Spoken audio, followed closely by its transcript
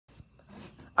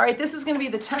All right, this is going to be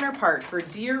the tenor part for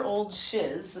Dear Old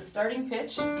Shiz. The starting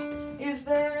pitch is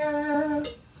there.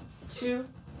 2,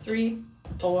 3,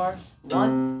 4.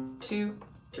 1, 2,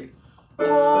 3.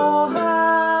 Oh,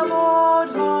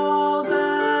 hallowed halls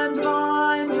and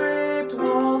vine-draped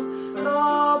walls,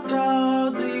 the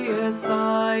proudliest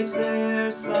sight there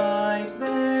is,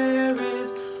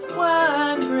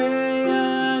 when gray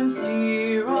and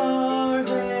sere our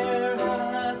hair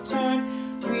hath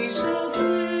turned, we shall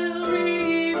still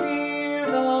revere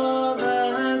the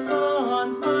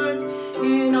lessons learned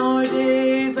in our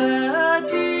days at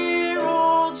dear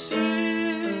old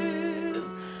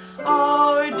Shiz,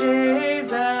 our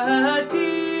days at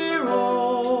dear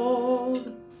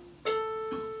old.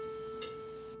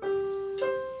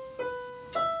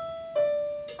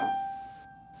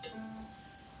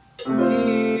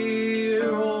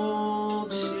 Dear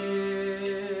old Shiz.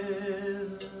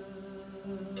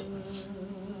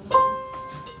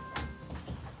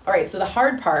 All right, so the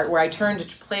hard part where I turn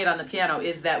to play it on the piano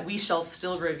is that we shall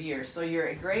still revere. So you're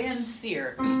at gray and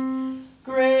sere.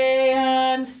 Gray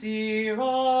and sere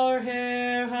our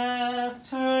hair hath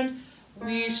turned,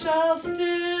 we shall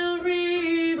still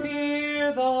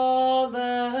revere the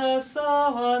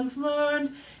lessons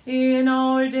learned in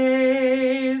our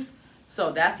days.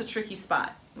 So that's a tricky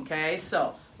spot, okay?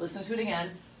 So listen to it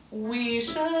again. We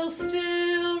shall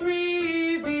still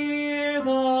revere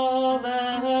the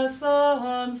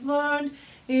lessons learned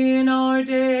in our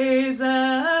days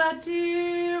at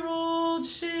dear old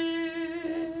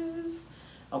Shiz.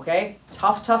 Okay,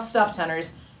 tough stuff,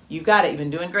 tenors. You've got it. You've been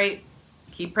doing great.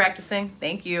 Keep practicing.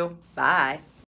 Thank you. Bye.